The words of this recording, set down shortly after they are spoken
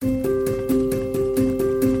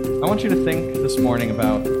want you to think this morning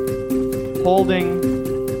about holding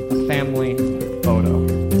a family photo.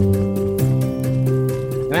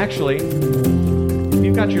 And actually, if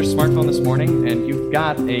you've got your smartphone this morning and you've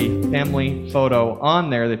got a family photo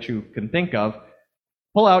on there that you can think of,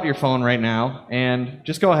 pull out your phone right now and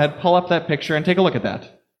just go ahead, pull up that picture and take a look at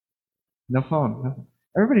that. No phone. No.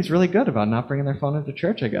 Everybody's really good about not bringing their phone into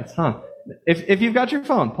church, I guess, huh? If you've got your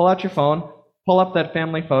phone, pull out your phone, pull up that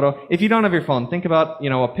family photo. If you don't have your phone, think about,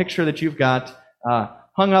 a picture that you've got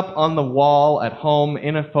hung up on the wall at home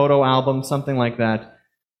in a photo album, something like that.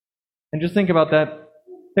 And just think about that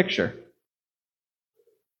picture.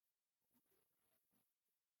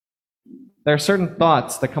 There are certain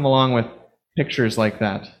thoughts that come along with pictures like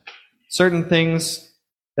that. Certain things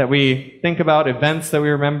that we think about, events that we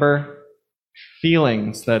remember,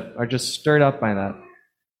 feelings that are just stirred up by that.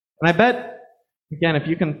 And I bet, again, if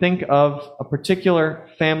you can think of a particular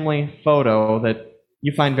family photo that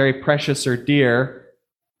you find very precious or dear,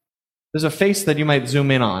 there's a face that you might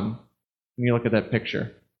zoom in on when you look at that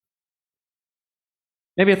picture.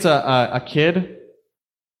 Maybe it's a kid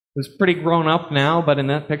who's pretty grown up now, but in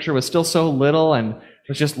that picture was still so little and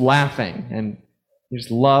was just laughing, and you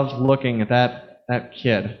just loved looking at that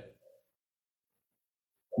kid.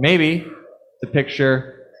 Maybe it's a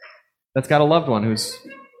picture that's got a loved one who's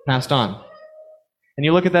passed on. And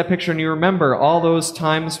you look at that picture and you remember all those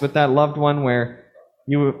times with that loved one where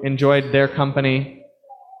you enjoyed their company.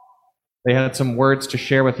 They had some words to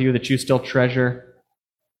share with you that you still treasure.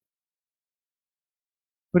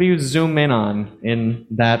 What do you zoom in on in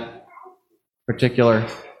that particular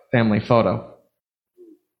family photo?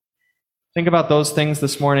 Think about those things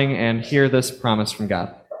this morning and hear this promise from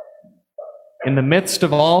God. In the midst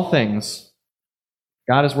of all things,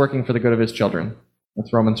 God is working for the good of his children.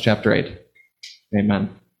 That's Romans chapter 8.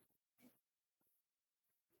 Amen.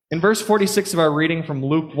 In verse 46 of our reading from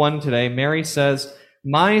Luke 1 today, Mary says,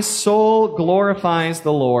 "My soul glorifies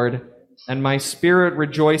the Lord, and my spirit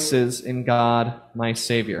rejoices in God, my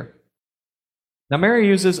Savior." Now, Mary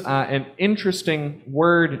uses an interesting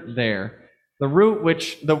word there. The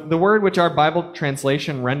word which our Bible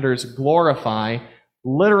translation renders glorify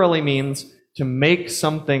literally means to make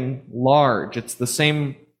something large. It's the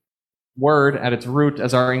same word at its root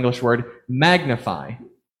as our English word magnify.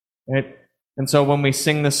 Right? And so when we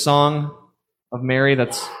sing this song of Mary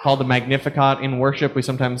that's called the Magnificat in worship, we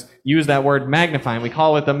sometimes use that word magnify, and we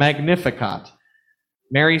call it the Magnificat.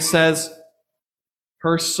 Mary says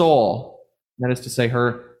her soul, that is to say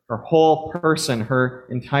her whole person, her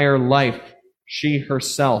entire life, she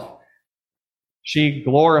herself, she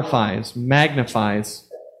glorifies, magnifies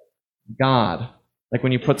God. Like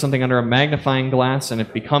when you put something under a magnifying glass and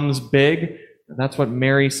it becomes big, that's what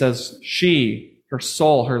Mary says she, her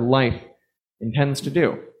soul, her life intends to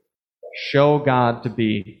do. Show God to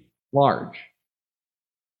be large.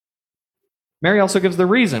 Mary also gives the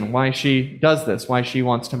reason why she does this, why she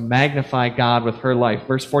wants to magnify God with her life.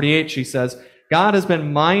 Verse 48, she says, "God has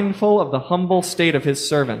been mindful of the humble state of his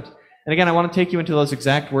servant." And again, I want to take you into those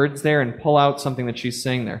exact words there and pull out something that she's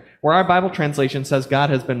saying there. Where our Bible translation says God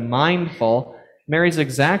has been mindful, Mary's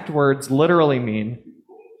exact words literally mean,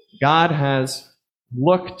 God has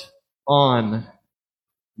looked on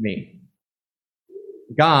me.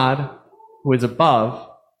 God, who is above,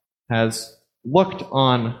 has looked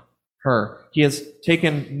on her. He has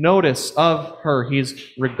taken notice of her. He is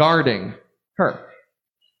regarding her.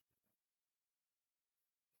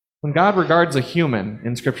 When God regards a human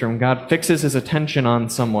in Scripture, when God fixes his attention on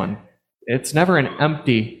someone, it's never an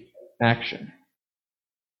empty action.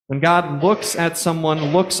 When God looks at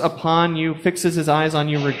someone, looks upon you, fixes his eyes on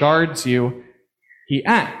you, regards you, he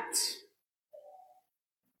acts.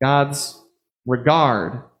 God's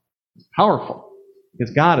regard is powerful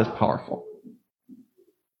because God is powerful.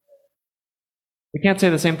 We can't say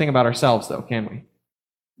the same thing about ourselves, though, can we?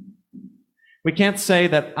 We can't say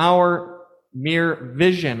that our mere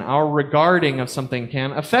vision, our regarding of something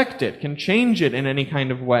can affect it, can change it in any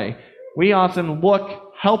kind of way. We often look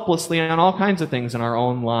helplessly on all kinds of things in our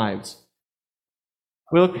own lives.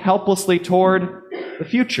 We look helplessly toward the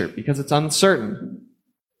future because it's uncertain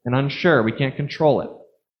and unsure. We can't control it.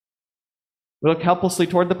 We look helplessly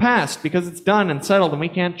toward the past because it's done and settled and we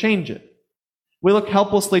can't change it. We look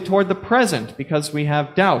helplessly toward the present because we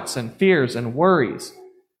have doubts and fears and worries.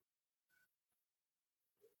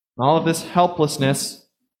 All of this helplessness,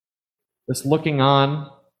 this looking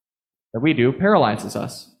on that we do, paralyzes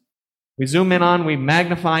us. We zoom in on, we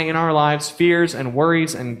magnify in our lives fears and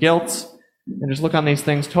worries and guilt, and just look on these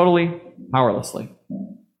things totally powerlessly.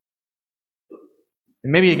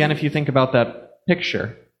 And maybe again, if you think about that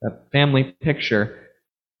picture, that family picture,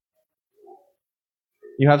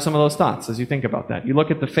 you have some of those thoughts as you think about that. You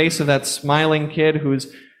look at the face of that smiling kid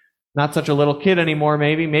who's not such a little kid anymore,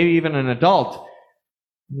 maybe even an adult,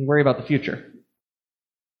 and you worry about the future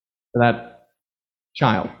for that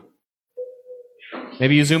child.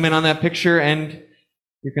 Maybe you zoom in on that picture and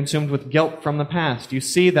you're consumed with guilt from the past. You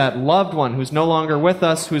see that loved one who's no longer with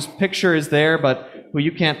us, whose picture is there, but who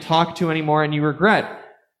you can't talk to anymore, and you regret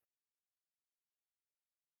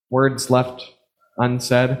words left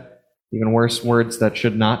unsaid, even worse, words that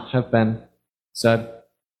should not have been said.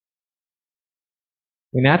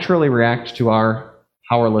 We naturally react to our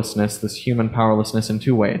powerlessness, this human powerlessness, in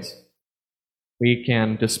two ways. We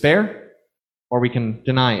can despair, or we can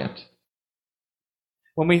deny it.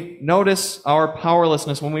 When we notice our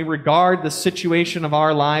powerlessness, when we regard the situation of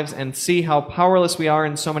our lives and see how powerless we are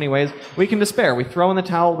in so many ways, we can despair. We throw in the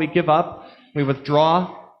towel, we give up, we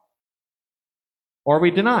withdraw, or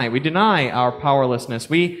we deny. We deny our powerlessness.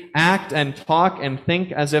 We act and talk and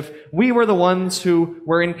think as if we were the ones who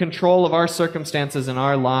were in control of our circumstances in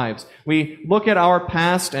our lives. We look at our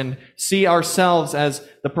past and see ourselves as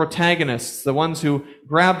the protagonists, the ones who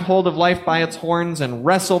grabbed hold of life by its horns and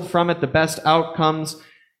wrestled from it the best outcomes,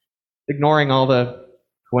 ignoring all the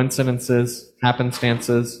coincidences,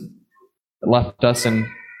 happenstances that left us in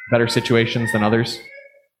better situations than others.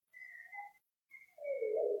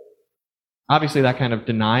 Obviously, that kind of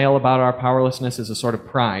denial about our powerlessness is a sort of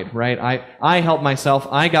pride, right? I helped myself.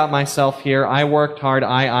 I got myself here. I worked hard.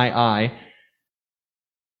 I.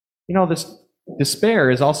 You know, this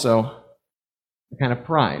despair is also a kind of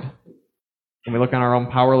pride. When we look on our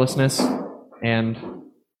own powerlessness and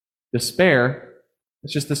despair,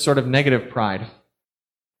 it's just this sort of negative pride.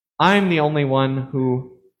 I'm the only one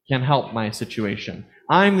who can help my situation.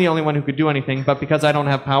 I'm the only one who could do anything, but because I don't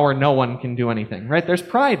have power, no one can do anything, right? There's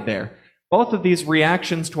pride there. Both of these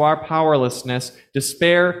reactions to our powerlessness,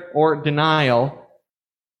 despair or denial,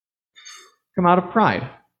 come out of pride.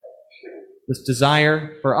 This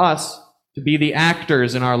desire for us to be the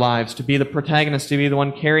actors in our lives, to be the protagonists, to be the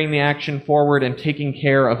one carrying the action forward and taking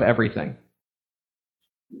care of everything.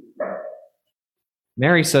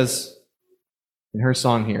 Mary says in her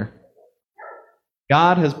song here,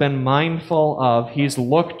 God has been mindful of, He's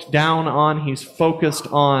looked down on, He's focused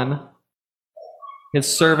on His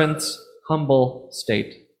servant's humble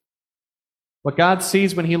state. What God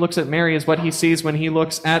sees when He looks at Mary is what He sees when He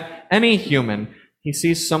looks at any human. He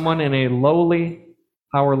sees someone in a lowly,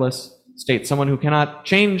 powerless state, someone who cannot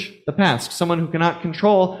change the past, someone who cannot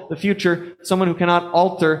control the future, someone who cannot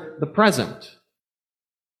alter the present.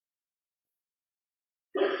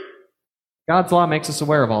 God's law makes us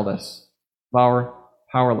aware of all this, of our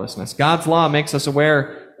powerlessness. God's law makes us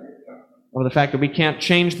aware of the fact that we can't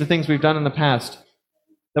change the things we've done in the past,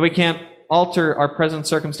 that we can't alter our present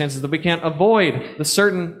circumstances, that we can't avoid the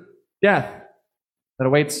certain death that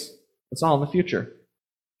awaits us all in the future.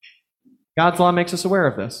 God's law makes us aware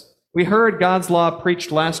of this. We heard God's law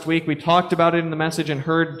preached last week. We talked about it in the message and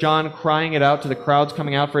heard John crying it out to the crowds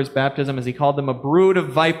coming out for his baptism as he called them a brood of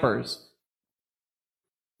vipers.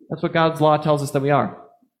 That's what God's law tells us that we are.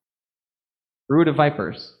 Brood of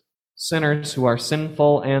vipers. Sinners who are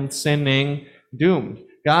sinful and sinning, doomed.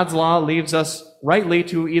 God's law leaves us rightly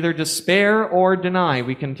to either despair or deny.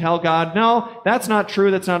 We can tell God, no, that's not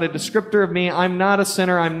true. That's not a descriptor of me. I'm not a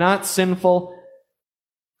sinner. I'm not sinful.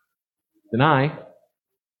 Deny.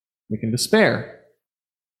 We can despair.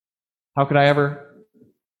 How could I ever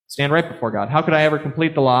stand right before God? How could I ever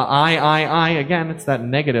complete the law? I. Again, it's that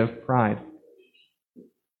negative pride.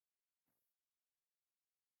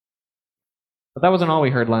 But that wasn't all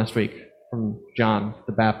we heard last week from John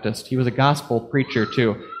the Baptist. He was a gospel preacher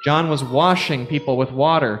too. John was washing people with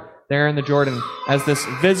water there in the Jordan as this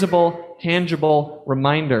visible, tangible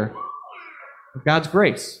reminder of God's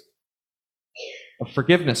grace, of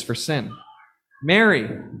forgiveness for sin. Mary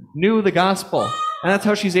knew the gospel, and that's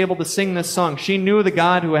how she's able to sing this song. She knew the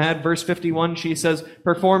God who had, verse 51, she says,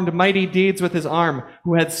 performed mighty deeds with His arm,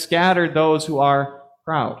 who had scattered those who are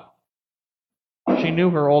proud. She knew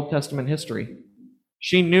her Old Testament history.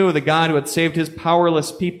 She knew the God who had saved His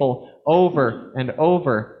powerless people over and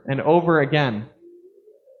over and over again.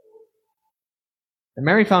 And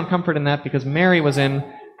Mary found comfort in that because Mary was in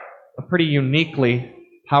a pretty uniquely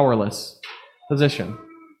powerless position,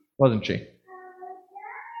 wasn't she?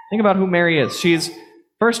 Think about who Mary is. She's,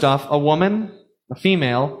 first off, a woman, a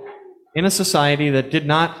female, in a society that did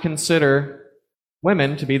not consider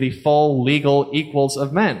women to be the full legal equals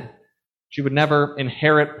of men. She would never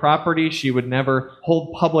inherit property. She would never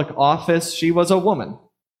hold public office. She was a woman.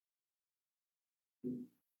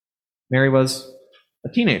 Mary was a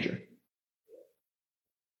teenager.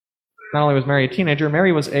 Not only was Mary a teenager,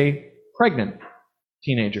 Mary was a pregnant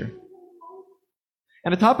teenager.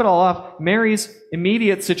 And to top it all off, Mary's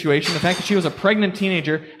immediate situation, the fact that she was a pregnant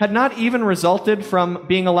teenager, had not even resulted from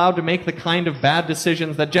being allowed to make the kind of bad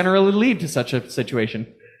decisions that generally lead to such a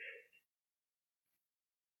situation.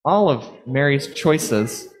 All of Mary's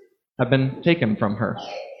choices have been taken from her.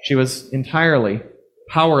 She was entirely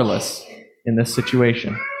powerless in this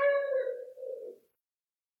situation.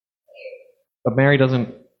 But Mary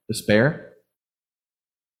doesn't despair.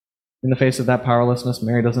 In the face of that powerlessness,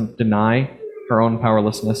 Mary doesn't deny her own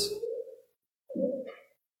powerlessness.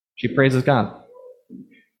 She praises God.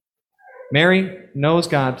 Mary knows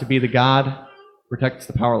God to be the God who protects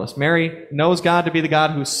the powerless. Mary knows God to be the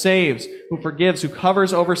God who saves, who forgives, who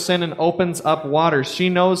covers over sin and opens up waters. She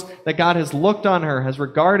knows that God has looked on her, has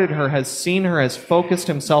regarded her, has seen her, has focused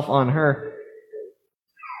himself on her.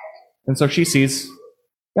 And so she sees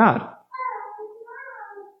God.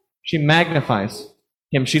 She magnifies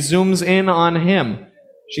him. She zooms in on him.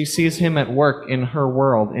 She sees him at work in her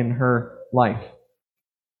world, in her life.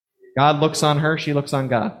 God looks on her, she looks on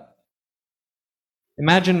God.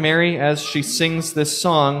 Imagine Mary as she sings this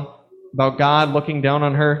song about God looking down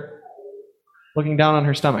on her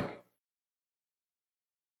stomach.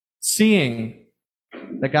 Seeing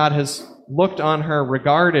that God has looked on her,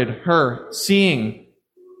 regarded her, seeing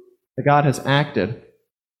that God has acted.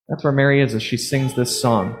 That's where Mary is as she sings this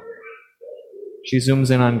song. She zooms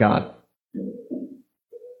in on God.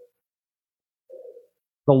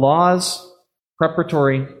 The law's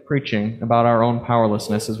preparatory preaching about our own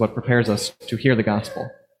powerlessness is what prepares us to hear the gospel.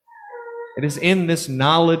 It is in this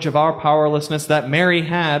knowledge of our powerlessness that Mary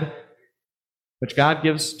had, which God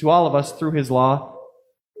gives to all of us through his law,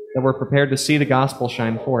 that we're prepared to see the gospel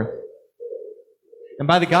shine forth. And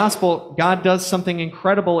by the gospel, God does something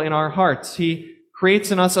incredible in our hearts. He creates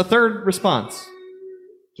in us a third response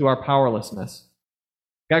to our powerlessness.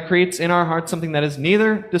 God creates in our hearts something that is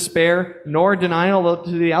neither despair nor denial, though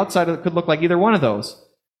to the outside it could look like either one of those.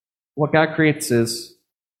 What God creates is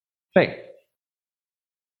faith.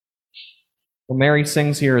 What Mary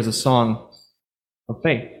sings here is a song of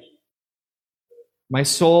faith. My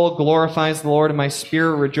soul glorifies the Lord, and my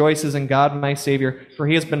spirit rejoices in God my Savior, for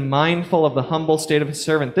he has been mindful of the humble state of his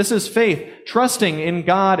servant. This is faith, trusting in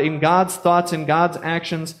God, in God's thoughts, in God's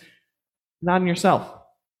actions, not in yourself.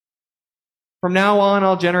 From now on,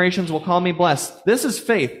 all generations will call me blessed. This is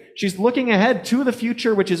faith. She's looking ahead to the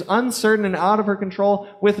future, which is uncertain and out of her control,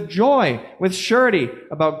 with joy, with surety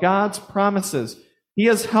about God's promises. He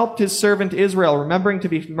has helped his servant Israel, remembering to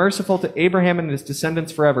be merciful to Abraham and his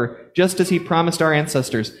descendants forever, just as he promised our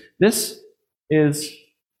ancestors. This is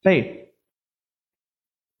faith.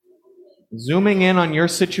 Zooming in on your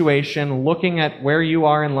situation, looking at where you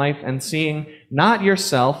are in life and seeing not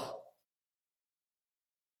yourself,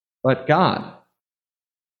 but God.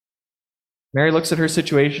 Mary looks at her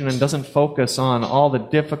situation and doesn't focus on all the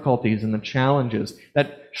difficulties and the challenges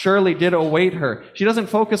that surely did await her. She doesn't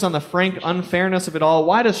focus on the frank unfairness of it all.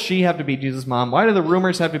 Why does she have to be Jesus' mom? Why do the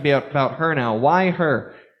rumors have to be about her now? Why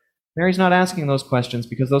her? Mary's not asking those questions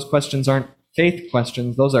because those questions aren't faith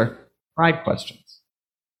questions. Those are pride questions.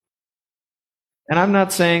 And I'm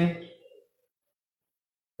not saying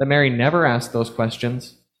that Mary never asked those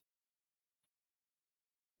questions.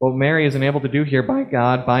 What Mary is enabled to do here by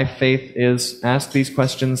God, by faith, is ask these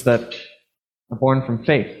questions that are born from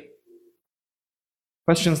faith.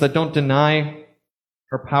 Questions that don't deny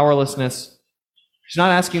her powerlessness. She's not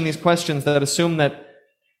asking these questions that assume that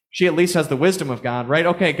she at least has the wisdom of God, right?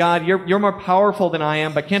 Okay, God, you're more powerful than I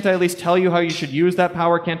am, but can't I at least tell you how you should use that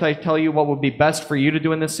power? Can't I tell you what would be best for you to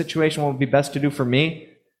do in this situation, what would be best to do for me?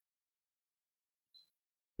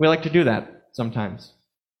 We like to do that sometimes.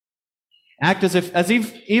 Act as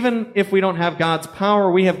if even if we don't have God's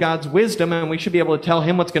power, we have God's wisdom, and we should be able to tell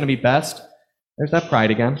him what's going to be best. There's that pride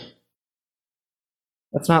again.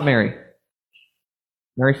 That's not Mary.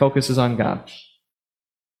 Mary focuses on God.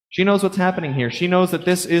 She knows what's happening here. She knows that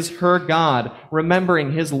this is her God,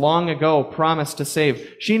 remembering his long ago promise to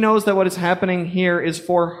save. She knows that what is happening here is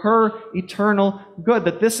for her eternal good,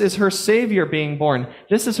 that this is her Savior being born.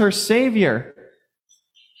 This is her Savior.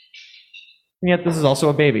 And yet this is also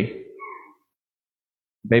a baby.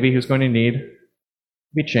 A baby who's going to need to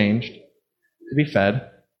be changed, to be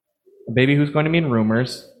fed. A baby who's going to mean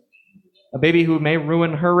rumors. A baby who may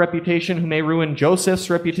ruin her reputation, who may ruin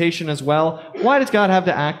Joseph's reputation as well. Why does God have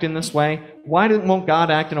to act in this way? Why won't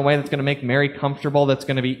God act in a way that's going to make Mary comfortable, that's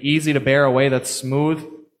going to be easy to bear, a way that's smooth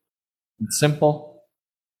and simple?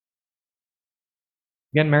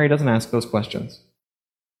 Again, Mary doesn't ask those questions.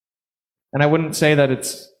 And I wouldn't say that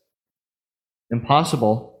it's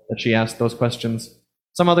impossible that she asked those questions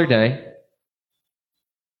some other day,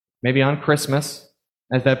 maybe on Christmas,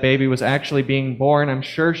 As that baby was actually being born, I'm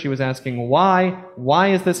sure she was asking, why? Why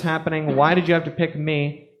is this happening? Why did you have to pick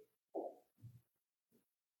me?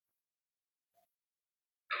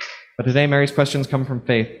 But today, Mary's questions come from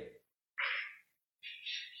faith.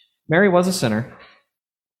 Mary was a sinner,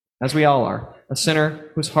 as we all are, a sinner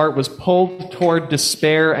whose heart was pulled toward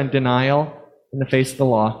despair and denial in the face of the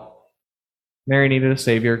law. Mary needed a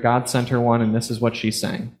Savior. God sent her one, and this is what she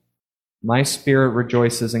sang. My spirit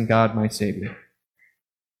rejoices in God, my Savior.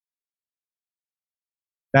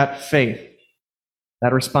 That faith,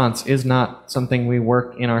 that response is not something we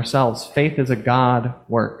work in ourselves. Faith is a God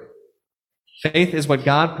work. Faith is what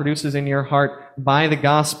God produces in your heart by the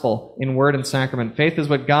gospel in word and sacrament. Faith is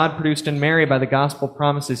what God produced in Mary by the gospel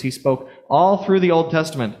promises he spoke all through the Old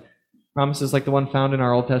Testament. Promises like the one found in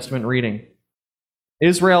our Old Testament reading.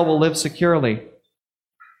 Israel will live securely,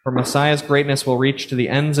 for Messiah's greatness will reach to the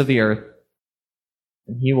ends of the earth,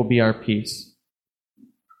 and he will be our peace.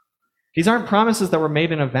 These aren't promises that were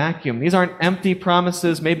made in a vacuum. These aren't empty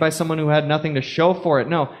promises made by someone who had nothing to show for it.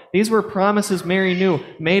 No, these were promises Mary knew,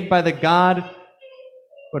 made by the God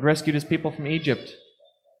who had rescued his people from Egypt.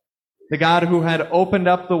 The God who had opened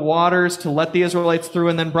up the waters to let the Israelites through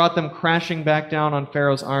and then brought them crashing back down on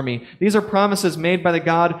Pharaoh's army. These are promises made by the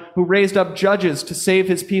God who raised up judges to save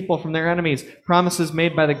his people from their enemies. Promises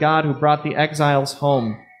made by the God who brought the exiles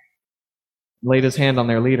home, laid his hand on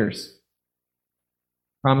their leaders.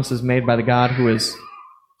 Promises made by the God who is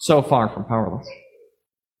so far from powerless.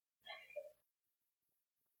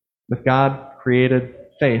 With God-created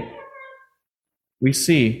faith, we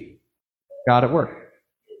see God at work.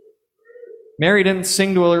 Mary didn't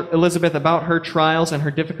sing to Elizabeth about her trials and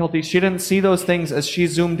her difficulties. She didn't see those things as she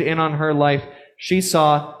zoomed in on her life. She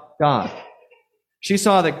saw God. She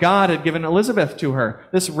saw that God had given Elizabeth to her,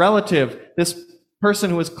 this relative, this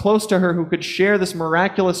person who was close to her, who could share this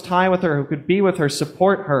miraculous tie with her, who could be with her,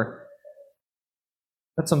 support her.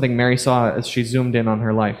 That's something Mary saw as she zoomed in on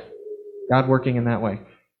her life. God working in that way.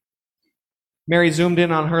 Mary zoomed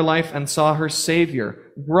in on her life and saw her Savior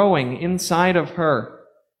growing inside of her.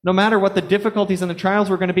 No matter what the difficulties and the trials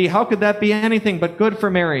were going to be, how could that be anything but good for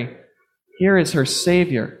Mary? Here is her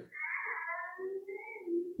Savior.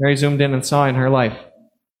 Mary zoomed in and saw in her life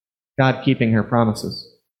God keeping her promises.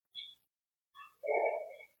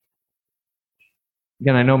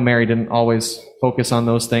 Again, I know Mary didn't always focus on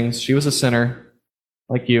those things. She was a sinner,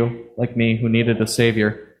 like you, like me, who needed a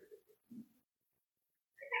Savior.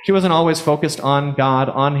 She wasn't always focused on God,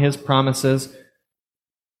 on his promises,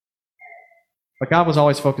 but God was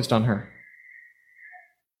always focused on her.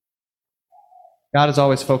 God is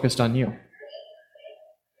always focused on you.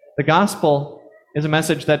 The gospel is a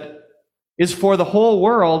message that is for the whole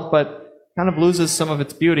world, but kind of loses some of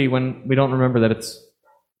its beauty when we don't remember that it's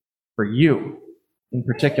for you in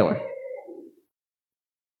particular.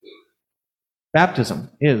 Baptism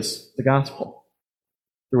is the gospel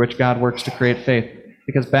through which God works to create faith,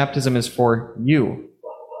 because baptism is for you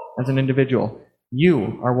as an individual.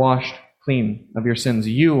 You are washed clean of your sins.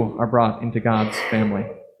 You are brought into God's family.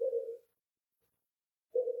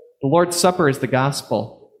 The Lord's Supper is the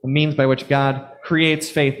gospel, the means by which God creates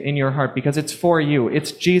faith in your heart, because it's for you.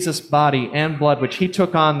 It's Jesus' body and blood, which he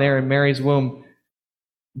took on there in Mary's womb,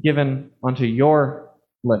 given onto your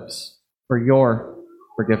lips for your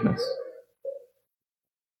forgiveness.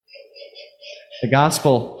 The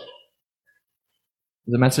gospel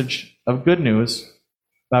is a message of good news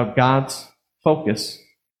about God's focus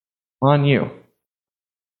on you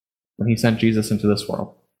when he sent Jesus into this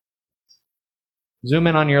world. Zoom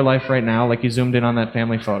in on your life right now like you zoomed in on that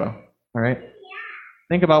family photo. All right?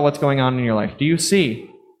 Think about what's going on in your life. Do you see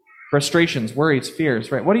frustrations, worries,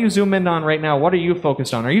 fears, right? What do you zoom in on right now? What are you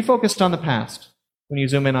focused on? Are you focused on the past when you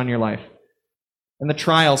zoom in on your life? And the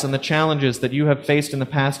trials and the challenges that you have faced in the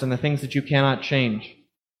past and the things that you cannot change?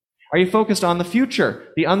 Are you focused on the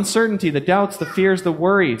future, the uncertainty, the doubts, the fears, the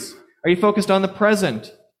worries? Are you focused on the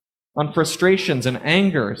present, on frustrations and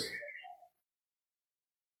angers?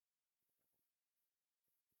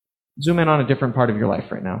 Zoom in on a different part of your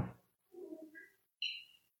life right now.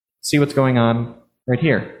 See what's going on right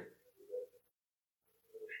here.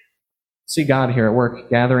 See God here at work,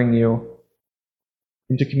 gathering you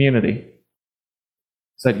into community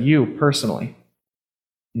so that you personally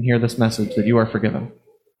can hear this message that you are forgiven.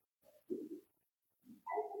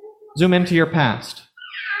 Zoom into your past.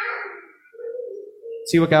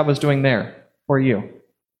 See what God was doing there for you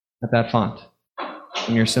at that font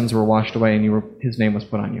when your sins were washed away and his name was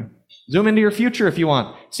put on you. Zoom into your future if you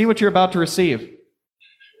want. See what you're about to receive.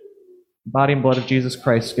 The body and blood of Jesus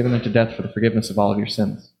Christ given into death for the forgiveness of all of your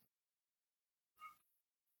sins.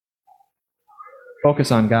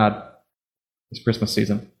 Focus on God. this Christmas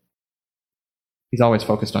season. He's always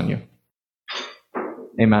focused on you.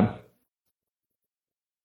 Amen.